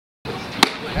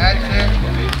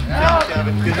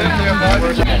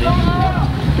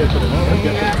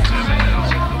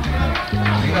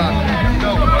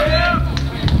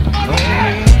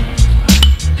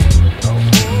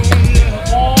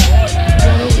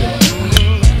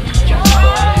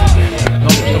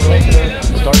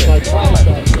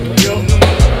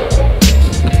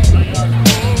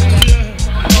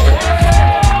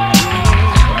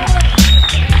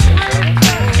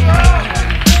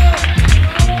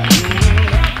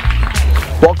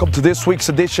Welcome to this week's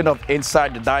edition of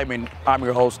Inside the Diamond. I'm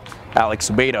your host, Alex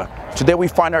Ubeda. Today we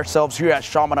find ourselves here at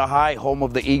Chaminade High, home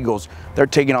of the Eagles. They're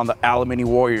taking on the Alemany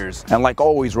Warriors. And like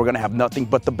always, we're gonna have nothing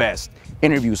but the best.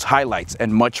 Interviews, highlights,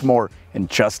 and much more in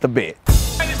just a bit.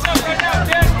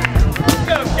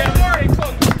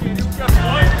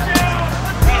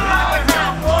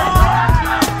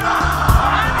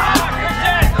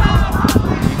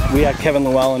 We have Kevin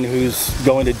Lewallyn, who's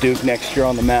going to Duke next year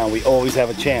on the mound. We always have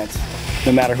a chance,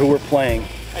 no matter who we're playing,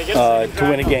 to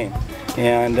win a game.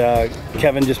 And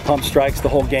Kevin just pumped strikes the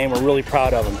whole game. We're really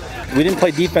proud of him. We didn't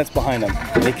play defense behind them.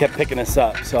 They kept picking us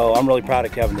up. So I'm really proud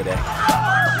of Kevin today.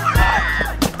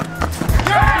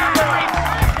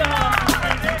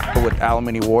 With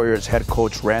Alemany Warriors head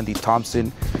coach Randy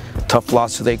Thompson. Tough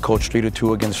loss today, coach,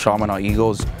 3-2 against Chaminade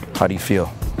Eagles. How do you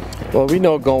feel? Well, we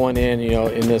know going in,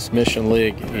 in this Mission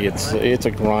League, it's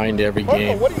a grind every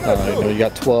game. You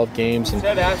got 12 games, and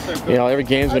every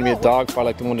game's going to be a dogfight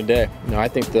like the one today. I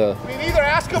think the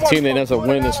team that ends up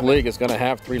winning this league is going to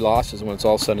have 3 losses when it's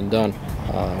all said and done.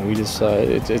 It's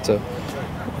a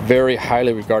very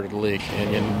highly regarded league,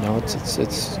 and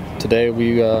it's today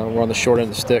we're on the short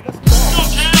end of the stick.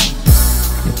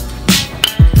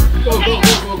 Go, go,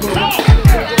 go, go, go.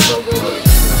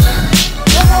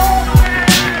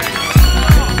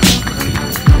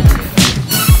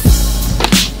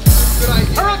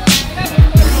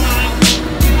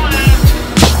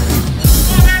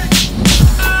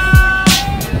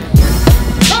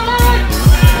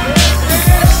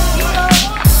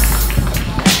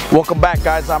 Welcome back,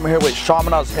 guys. I'm here with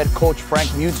Chaminade's head coach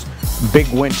Frank Mutes. Big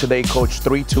win today, coach,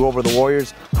 3-2 over the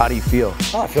Warriors. How do you feel?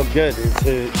 Oh, I feel good.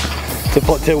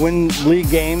 To win league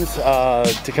games,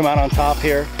 to come out on top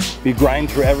here, we grind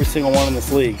through every single one in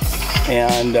this league.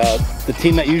 And the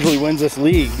team that usually wins this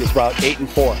league is about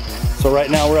 8-4. So right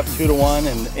now we're up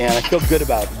 2-1, and I feel good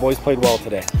about it. The boys played well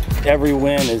today. Every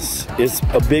win is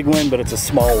a big win, but it's a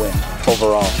small win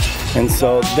overall. And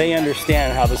so they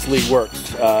understand how this league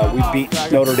works. We beat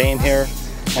Notre Dame here,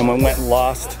 and we went and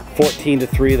lost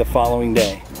 14-3 the following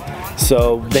day.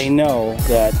 So they know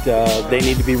that they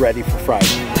need to be ready for Friday.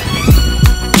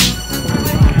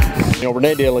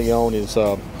 Rene De Leon is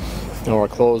our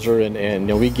closer, and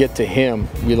we get to him,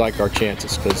 we like our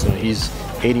chances because he's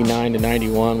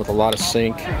 89-91 with a lot of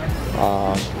sink.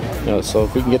 So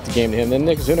if we can get the game to him, then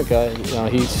Nick Suniga,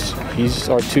 he's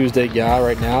our Tuesday guy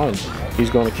right now, and he's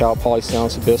going to Cal Poly San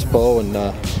Luis Obispo, and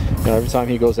every time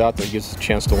he goes out there, he gives us a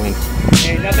chance to win.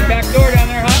 Hey, nothing back door down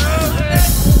there, huh?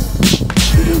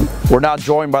 We're now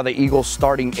joined by the Eagles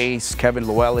starting ace, Kevin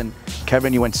Lewallyn.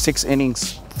 Kevin, you went 6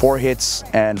 innings, 4 hits,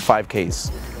 and 5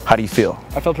 Ks. How do you feel?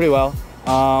 I feel pretty well.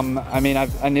 I knew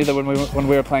that when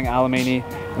we were playing Alemany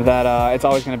that it's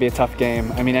always going to be a tough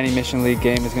game. Any Mission League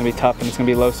game is going to be tough, and it's going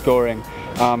to be low scoring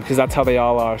because that's how they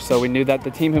all are. So we knew that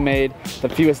the team who made the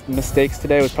fewest mistakes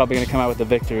today was probably going to come out with the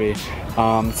victory.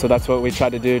 So that's what we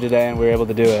tried to do today, and we were able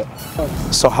to do it.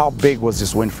 So how big was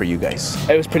this win for you guys?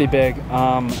 It was pretty big.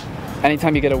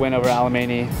 Anytime you get a win over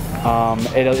Alemany,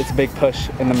 it's a big push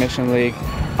in the Mission League,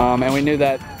 and we knew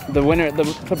that the winner,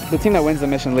 the team that wins the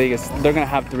Mission League, they're going to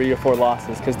have 3 or 4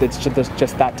 losses because it's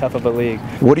just that tough of a league.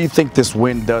 What do you think this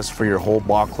win does for your whole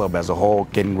ball club as a whole,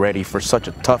 getting ready for such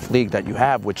a tough league that you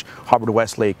have, which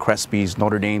Harvard-Westlake, Crespi's,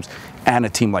 Notre Dame's, and a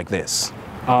team like this?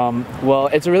 Well,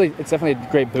 it's definitely a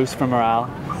great boost for morale.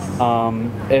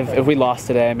 If we lost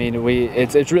today,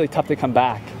 it's really tough to come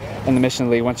back in the Mission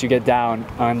League once you get down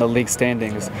on the league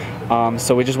standings.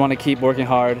 So we just want to keep working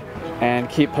hard and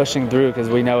keep pushing through because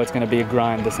we know it's going to be a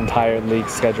grind this entire league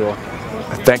schedule.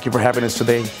 Thank you for having us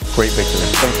today. Great victory.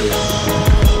 Thank you.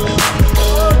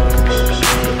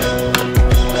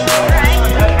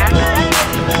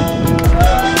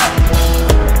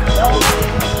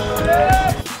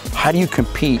 How do you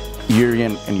compete year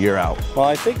in and year out? Well,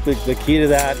 I think the key to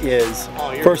that is,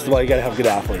 first of all, you got to have good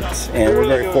athletes, and we're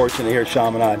very fortunate here at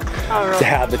Chaminade to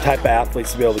have the type of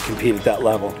athletes to be able to compete at that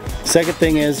level. Second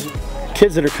thing is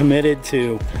kids that are committed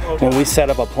to, when we set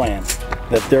up a plan,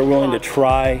 that they're willing to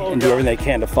try and do everything they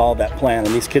can to follow that plan,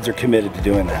 and these kids are committed to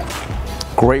doing that.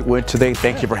 Great win today.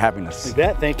 Thank you for having us. You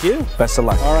bet. Thank you. Best of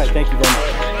luck. All right. Thank you very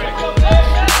much.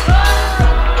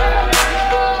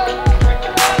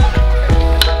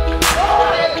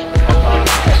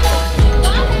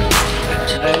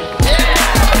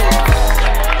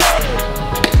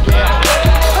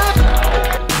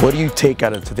 take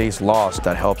out of today's loss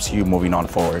that helps you moving on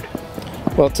forward?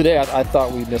 Well, today I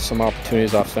thought we missed some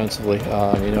opportunities offensively.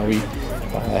 You know, we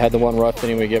had the one rough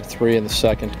inning, we gave 3 in the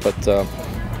second, but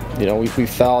you know, we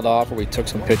fouled off, or we took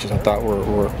some pitches I thought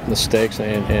were mistakes,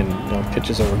 and you know,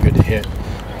 pitches that were good to hit.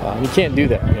 You can't do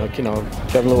that. You know,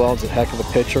 Kevin Lewallyn's a heck of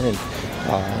a pitcher, and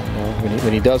you know,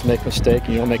 when he does make a mistake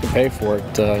and you don't make him pay for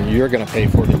it, you're going to pay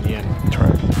for it in the end. That's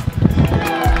right.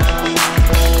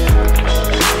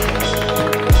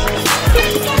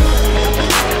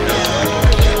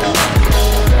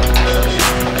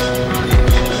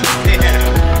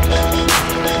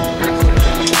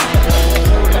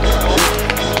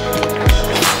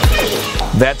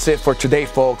 That's it for today,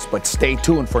 folks, but stay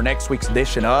tuned for next week's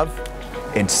edition of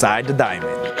Inside the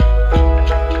Diamond.